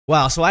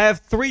Wow, so I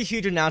have 3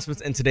 huge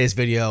announcements in today's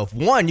video.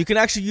 One, you can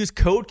actually use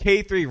code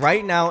K3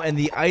 right now in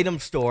the item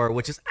store,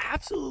 which is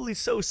absolutely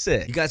so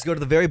sick. You guys go to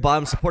the very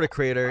bottom, support a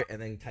creator,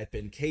 and then type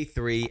in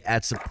K3,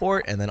 add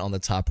support, and then on the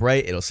top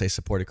right, it'll say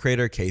support a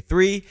creator,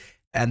 K3.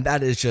 And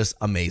that is just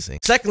amazing.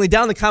 Secondly,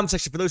 down in the comment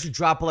section, for those who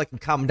drop a like and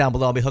comment down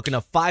below, I'll be hooking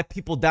up 5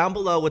 people down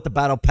below with the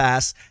battle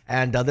pass.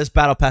 And this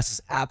battle pass is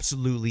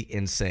absolutely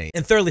insane.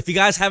 And thirdly, if you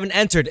guys haven't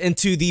entered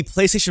into the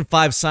PlayStation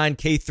 5 signed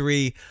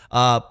K3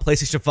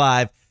 PlayStation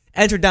 5,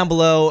 enter down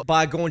below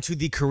by going to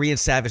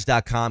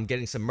TheKoreanSavage.com,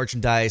 getting some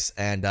merchandise,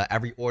 and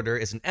every order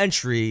is an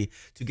entry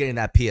to getting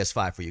that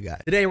PS5 for you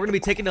guys. Today, we're going to be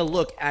taking a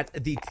look at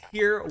the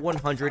Tier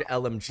 100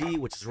 LMG,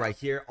 which is right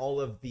here. All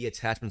of the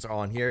attachments are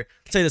on here.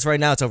 I'll tell you this right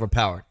now, it's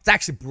overpowered. It's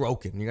actually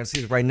broken. You're going to see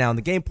this right now in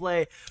the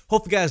gameplay.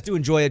 Hope you guys do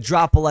enjoy it.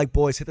 Drop a like,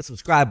 boys. Hit the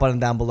subscribe button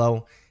down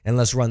below, and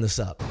let's run this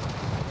up.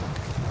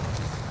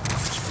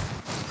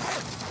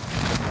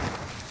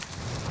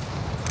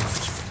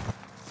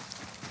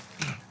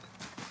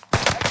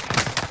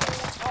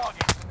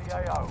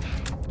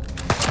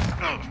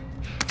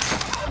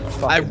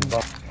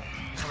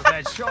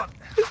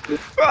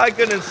 Bro, I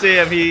couldn't see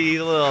him. He's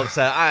a little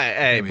upset.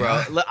 Hey,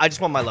 bro. I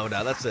just want my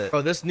loadout. That's it.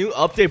 Bro, this new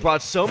update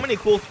brought so many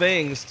cool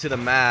things to the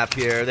map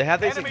here. They have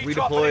these like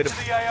redeployed.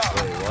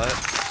 Wait, what?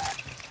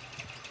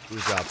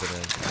 Who's dropping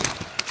in?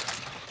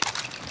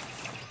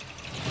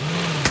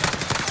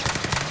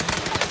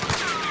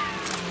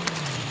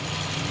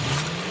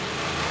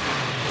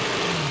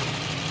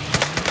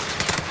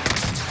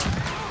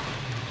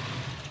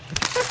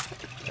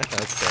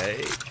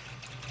 Okay.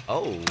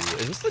 Oh,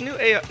 is this the new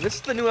this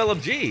is the new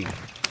LMG.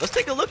 Let's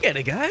take a look at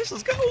it, guys.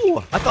 Let's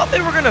go. I thought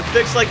they were gonna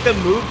fix like the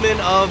movement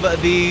of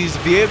these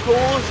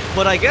vehicles,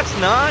 but I guess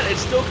not.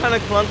 It's still kind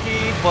of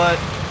clunky, but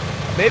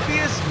maybe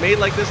it's made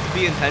like this to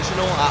be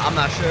intentional. I'm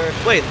not sure.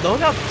 Wait,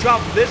 loadout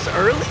dropped this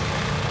early?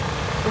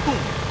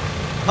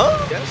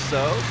 Huh? Guess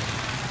so.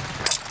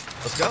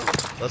 Let's go.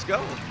 Let's go.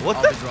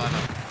 What the?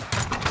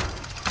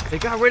 They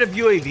got rid of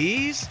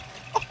UAVs?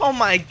 Oh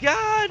my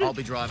god! I'll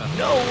be driving.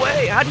 No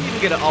way! How do you even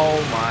get it? Oh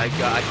my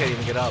god, I can't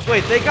even get up.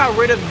 Wait, they got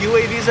rid of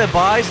UAVs at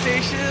buy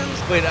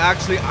stations? Wait,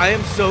 actually, I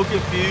am so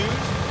confused.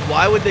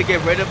 Why would they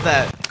get rid of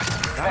that?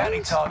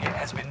 Bounty target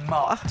has been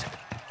marked.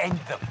 End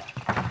them.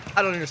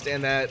 I don't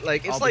understand that.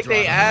 Like, it's like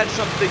they add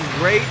something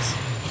great,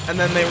 and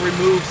then they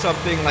remove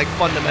something like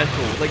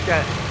fundamental. Like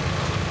that.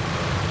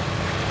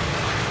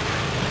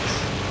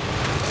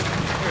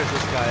 Where's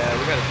this guy at?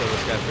 We gotta kill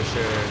this guy for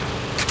sure.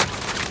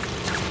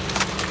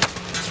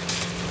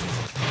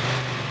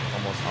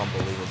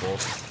 Unbelievable.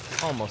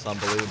 Almost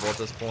unbelievable at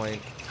this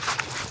point.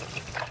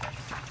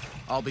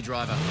 I'll be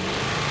driver.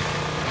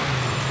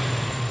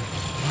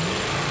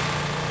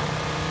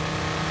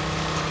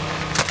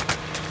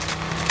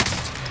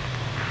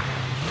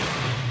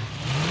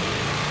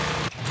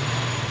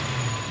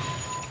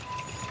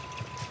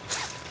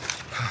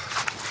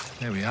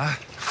 There we are.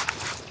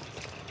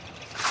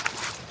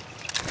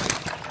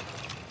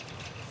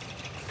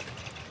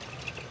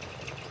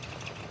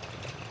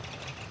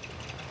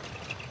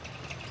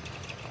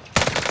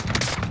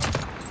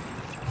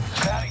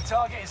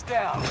 Target is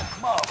down.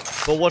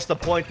 But what's the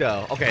point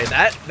though? Okay,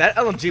 that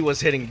LMG was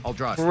hitting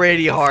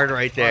pretty hard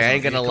right there. I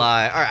ain't gonna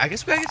lie. All right, I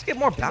guess we gotta get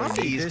more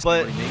bounties,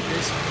 but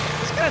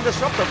it's gonna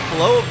disrupt the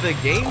flow of the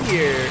game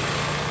here.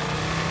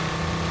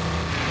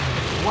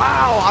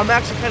 Wow, I'm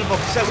actually kind of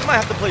upset. We might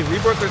have to play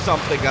Rebirth or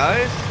something,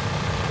 guys.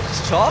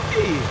 It's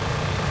chalky.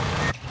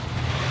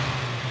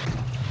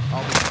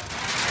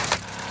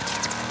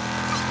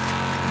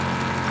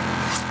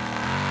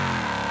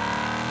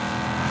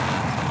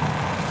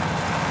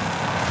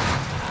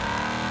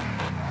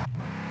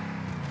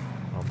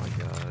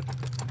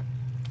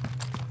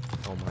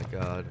 Oh my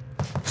god.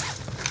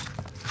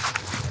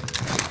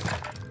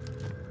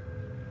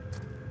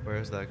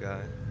 Where's that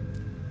guy?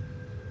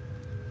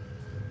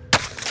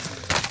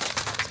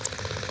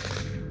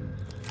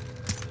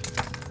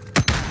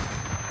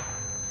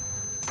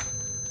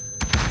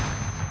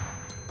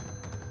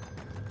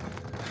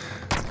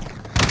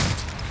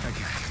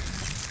 Okay.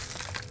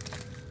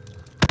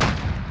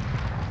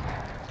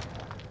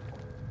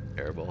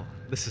 Terrible.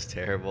 This is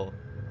terrible.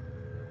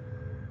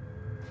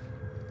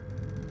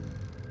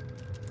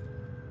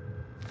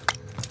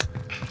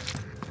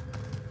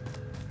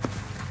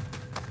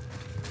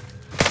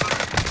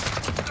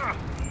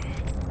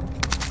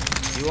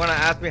 You want to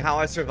ask me how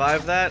I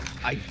survived that?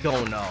 I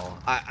don't know.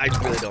 I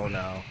really don't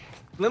know.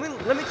 Let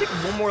me take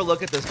one more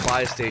look at this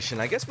buy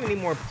station. I guess we need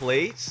more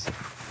plates.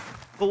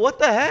 But what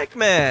the heck,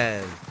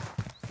 man?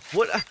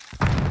 What?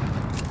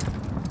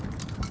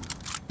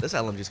 This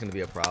LMG is gonna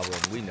be a problem.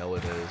 We know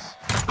it is.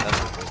 That's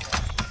what it is.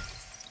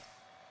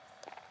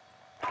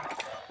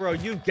 Bro,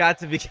 you've got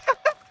to be.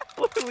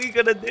 What are we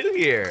gonna do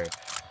here?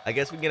 I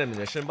guess we can get a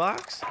munition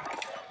box.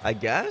 I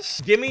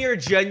guess. Give me your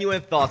genuine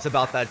thoughts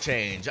about that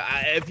change.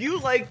 If you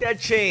like that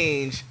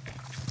change,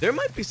 there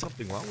might be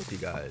something wrong with you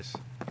guys.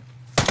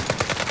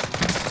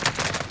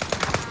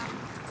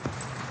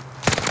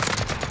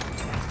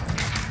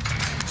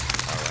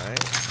 All right.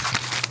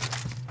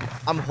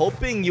 I'm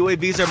hoping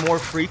UAVs are more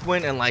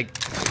frequent and like,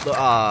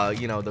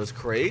 you know, those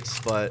crates,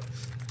 but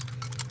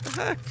what the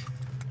heck?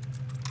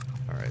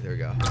 All right, there we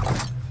go.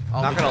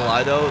 Not gonna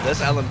lie though,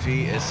 this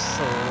LMG is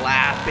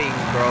slapping,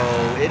 bro.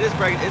 It's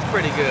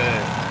pretty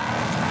good.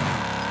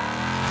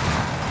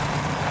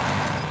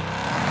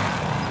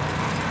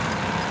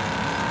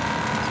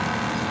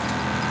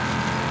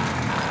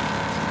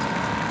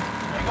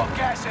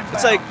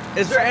 It's like,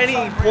 is there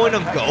any point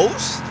of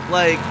ghost?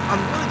 Like, I'm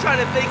really trying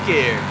to think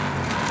here.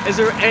 Is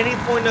there any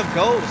point of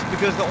ghost?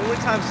 Because the only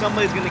time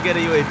somebody's gonna get a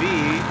UAV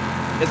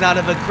is out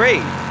of a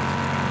crate.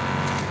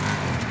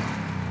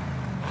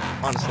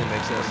 Honestly,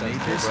 makes no sense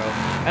to me, bro.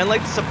 And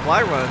like the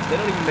supply runs, they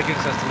don't even make any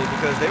sense to me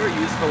because they were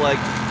used for like,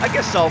 I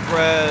guess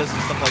self-res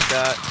and stuff like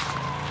that.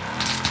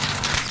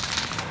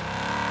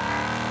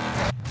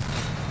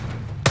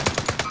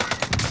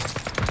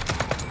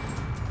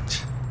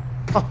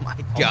 Oh my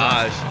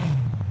gosh.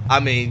 I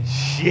mean,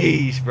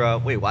 sheesh, bro.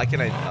 Wait, why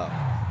can't I? Oh.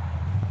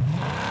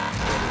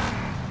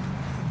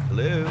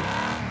 Hello.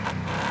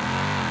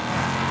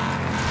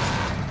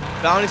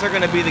 Bounties are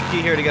going to be the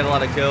key here to get a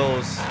lot of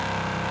kills.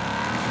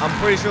 I'm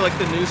pretty sure like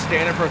the new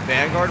standard for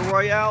Vanguard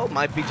Royale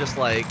might be just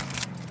like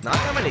not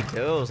that many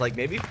kills, like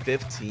maybe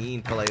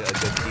 15 for like a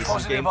good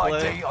decent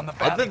gameplay.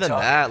 Other than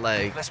that,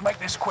 like, let's make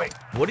this quick.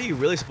 What are you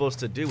really supposed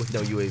to do with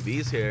no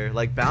UAVs here?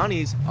 Like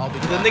bounties.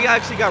 Then they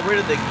actually got rid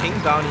of the King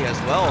bounty as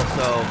well,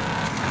 so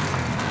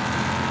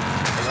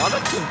a lot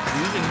of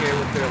confusion here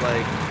with their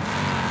like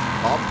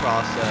thought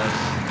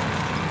process.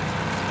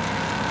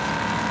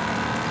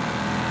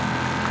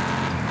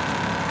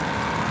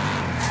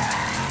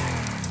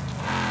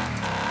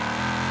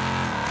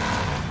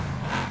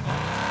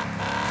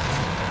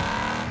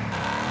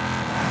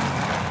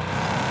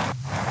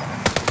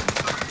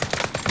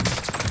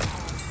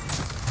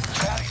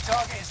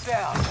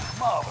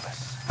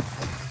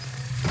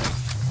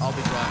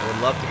 I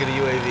would love to get a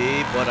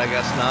UAV, but I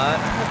guess not.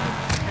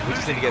 We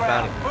just need to get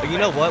bounty. But you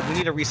know what? We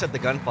need to reset the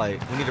gunfight.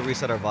 We need to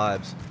reset our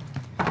vibes.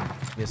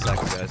 Give me a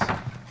second, guys. I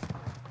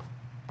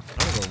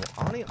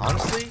don't know.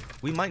 Honestly,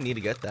 we might need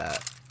to get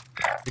that.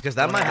 Because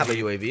that might have a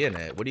UAV in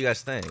it. What do you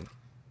guys think?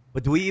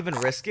 But do we even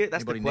risk it?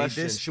 That's the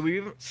question. Should we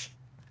even...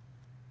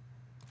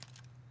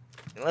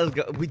 Let's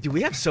go. Do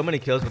we have so many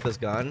kills with this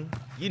gun?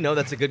 You know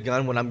that's a good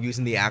gun when I'm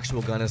using the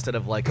actual gun instead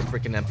of like a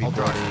freaking MP40.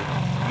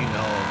 You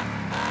know.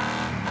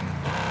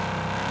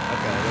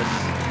 Okay,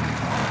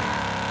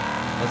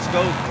 let's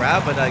go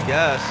grab it, I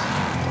guess.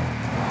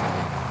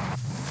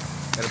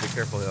 Gotta be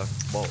careful here.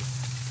 Whoa.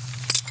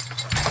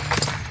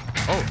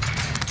 Oh,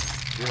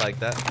 you like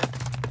that?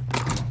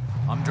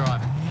 I'm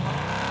driving.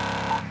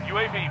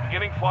 UAV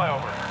beginning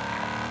flyover.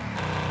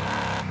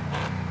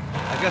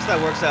 I guess that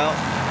works out.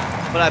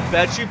 But I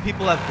bet you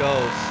people have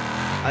ghosts.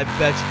 I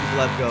bet you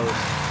people have ghosts.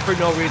 For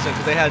no reason,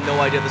 because they had no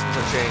idea this was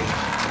a change.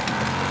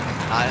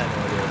 I had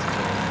no idea this was a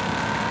change.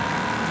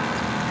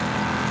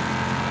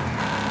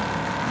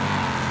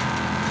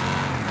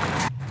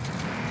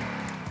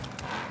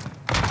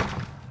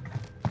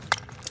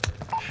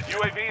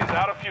 UAV is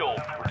out of fuel.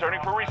 Returning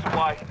for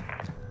resupply.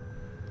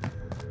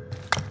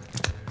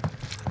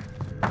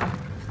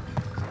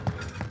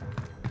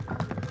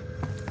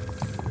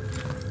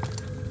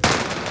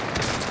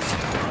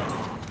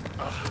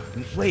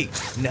 Wait,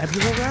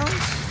 nebula rounds?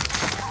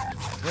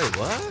 Wait,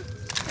 what?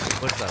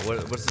 What's that?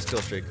 What's the skill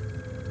streak?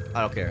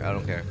 I don't care. I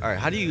don't care. All right,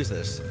 how do you use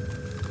this?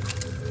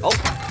 Oh.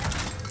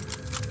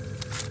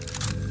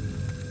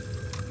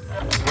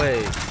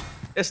 Wait,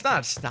 it's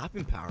not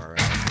stopping power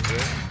rounds, is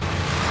it?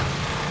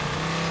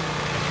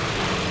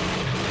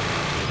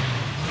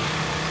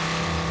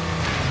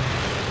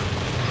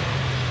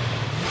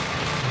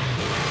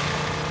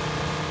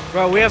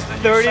 Bro, we have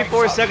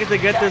 34 seconds to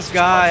get this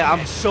guy.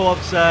 I'm so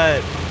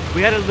upset.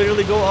 We had to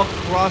literally go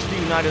across the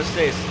United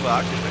States. Well,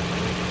 actually,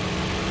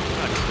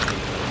 not just the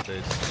United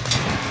States.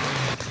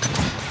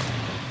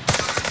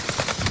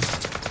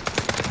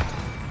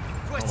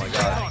 Oh my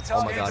god.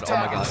 Oh my god. Oh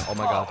my god. Oh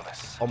my god.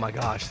 Oh my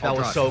gosh. That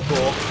was so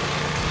cool.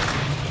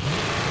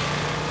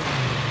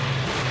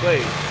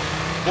 Wait.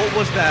 What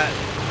was that?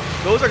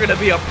 Those are going to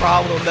be a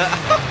problem. That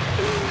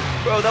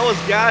bro, that was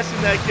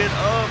gassing that kid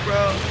up,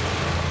 bro.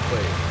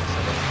 Wait.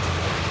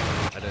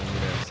 I didn't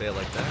mean to say it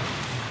like that.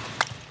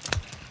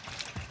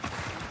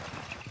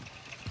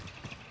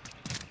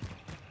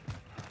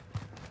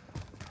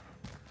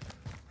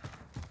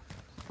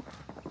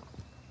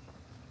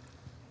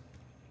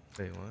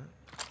 Wait, what?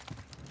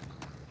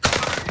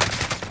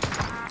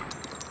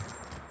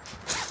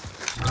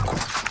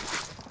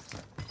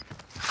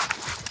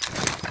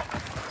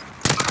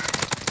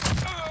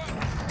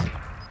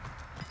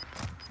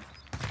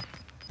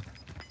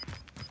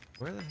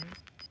 Where the heck?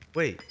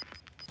 Wait,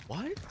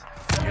 what?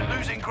 You're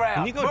losing ground.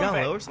 Can you go down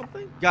low or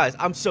something? Guys,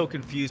 I'm so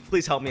confused.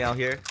 Please help me out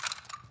here.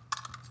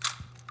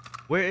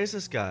 Where is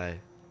this guy?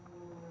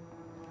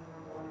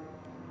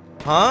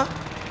 Huh?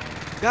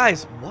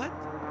 Guys, what?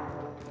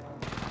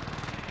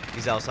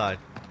 He's outside.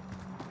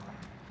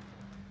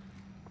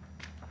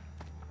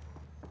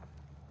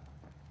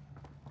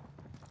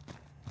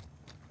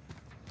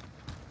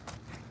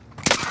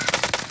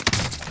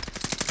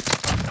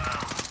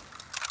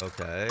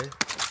 Okay.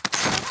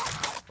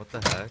 What the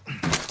heck?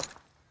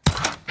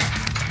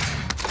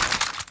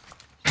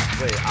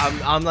 Wait,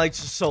 I'm like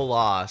just so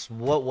lost.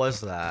 What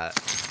was that?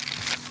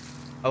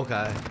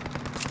 Okay.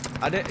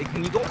 I didn't.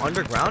 Can you go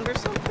underground or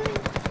something?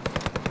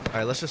 All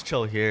right, let's just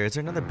chill here. Is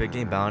there another big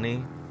game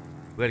bounty?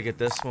 We gotta get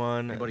this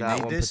one. Anybody that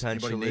need one this?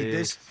 potentially. Anybody need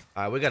this?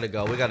 All right, we gotta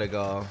go. We gotta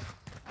go.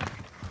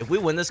 If we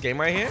win this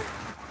game right here,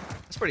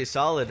 that's pretty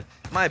solid. In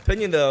my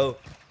opinion, though,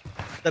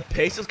 the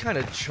pace is kind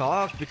of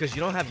chalked because you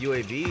don't have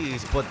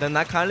UAVs, but then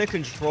that kind of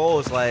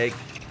controls like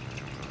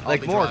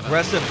more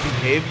aggressive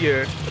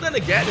behavior. But then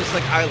again, it's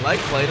like I like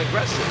playing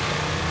aggressive.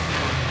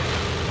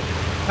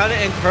 Kind of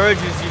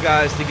encourages you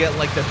guys to get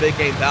like the big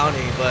game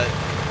bounty, but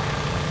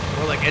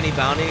or like any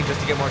bounty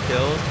just to get more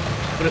kills.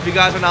 But if you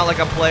guys are not like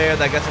a player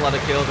that gets a lot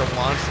of kills or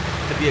wants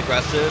to be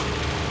aggressive,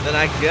 then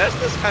I guess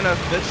this kind of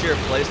fits your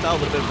playstyle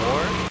a little bit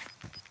more.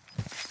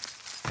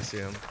 I see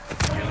him.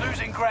 You're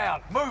losing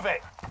ground. Move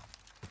it.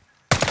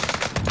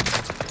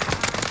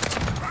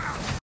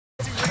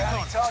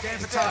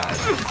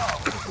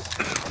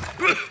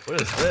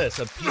 What is this?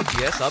 A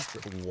PPS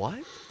upgrade?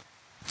 What?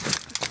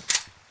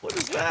 What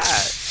is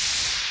that?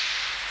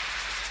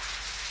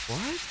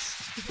 What?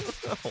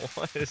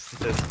 What is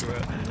this, bro?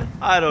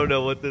 I don't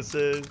know what this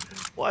is.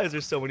 Why is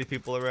there so many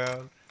people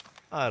around?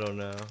 I don't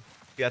know.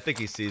 Yeah, I think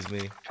he sees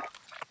me.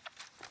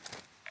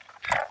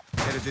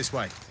 Headed this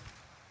way.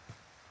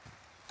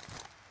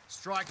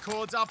 Strike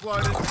cords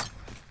uploaded.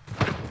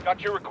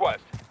 Got your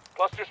request.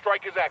 Cluster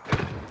strike is active.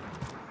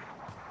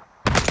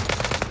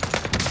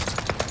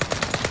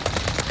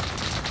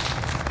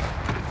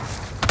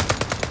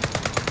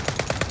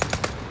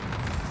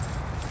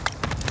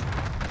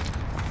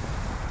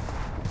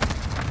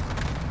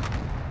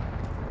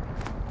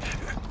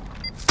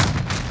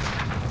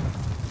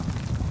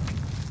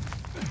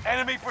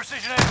 Enemy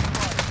precision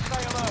airstrike.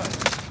 Stay alert.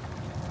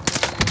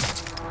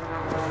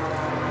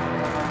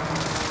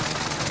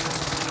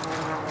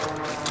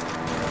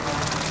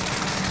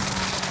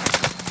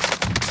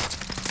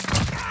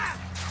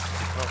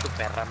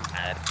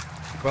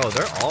 Bro,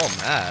 they're all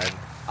mad.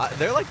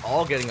 They're like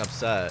all getting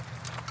upset.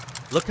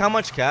 Look how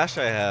much cash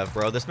I have,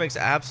 bro. This makes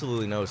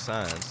absolutely no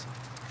sense.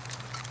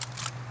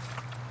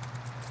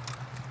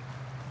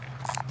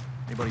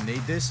 Anybody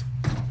need this?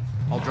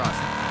 I'll drive.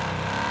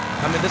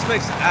 I mean, this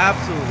makes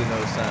absolutely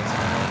no sense,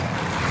 man.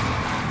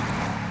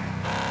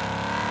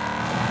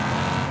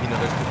 You know,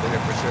 there's people here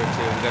for sure,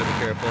 too. We gotta be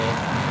careful.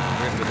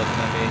 They're gonna be looking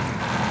at me.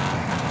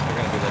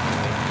 They're gonna be looking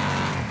at me.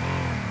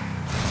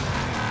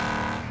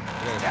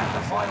 Down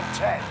to final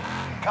 10.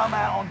 Come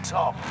out on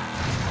top.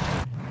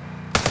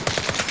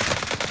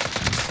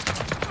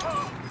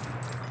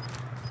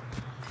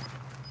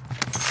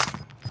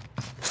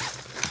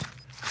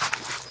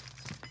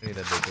 I need a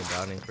big one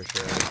bounty for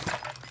sure.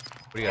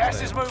 What do you Gas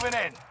guys is think? moving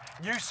in.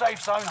 New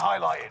safe zone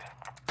highlighted.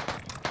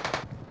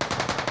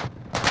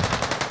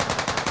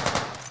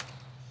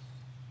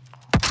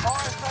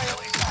 Fire sale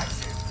is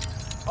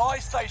active. Buy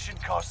station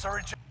costs are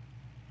reduced.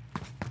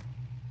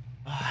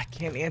 I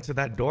can't answer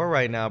that door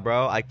right now,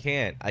 bro. I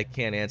can't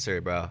answer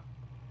it, bro.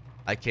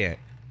 I can't.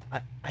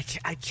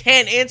 I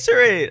can't answer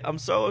it. I'm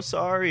so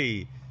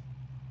sorry.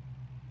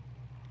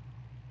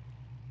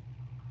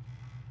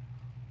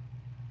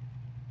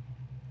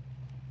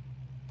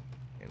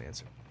 Can't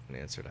answer.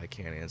 I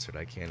can't answer it.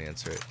 I can't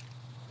answer it.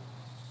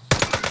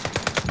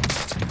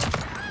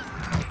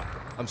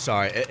 I'm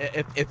sorry.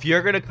 If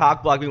you're gonna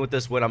cock block me with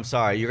this win, I'm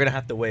sorry. You're gonna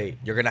have to wait.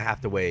 You're gonna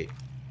have to wait.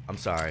 I'm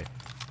sorry.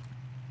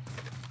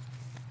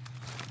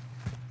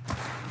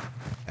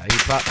 Yeah,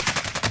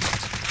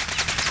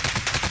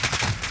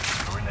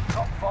 You're in the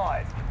top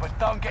 5, but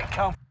don't get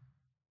comfortable.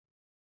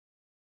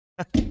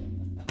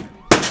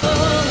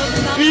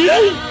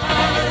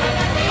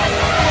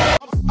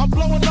 I'm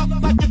blowing up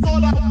like you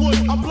thought I would.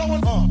 I'm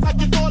blowing up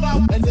like you thought I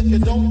would. And if you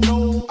don't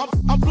know,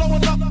 I'm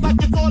blowing up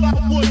like you thought I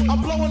would.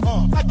 I'm blowing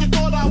up like you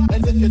thought I would.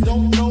 And if you don't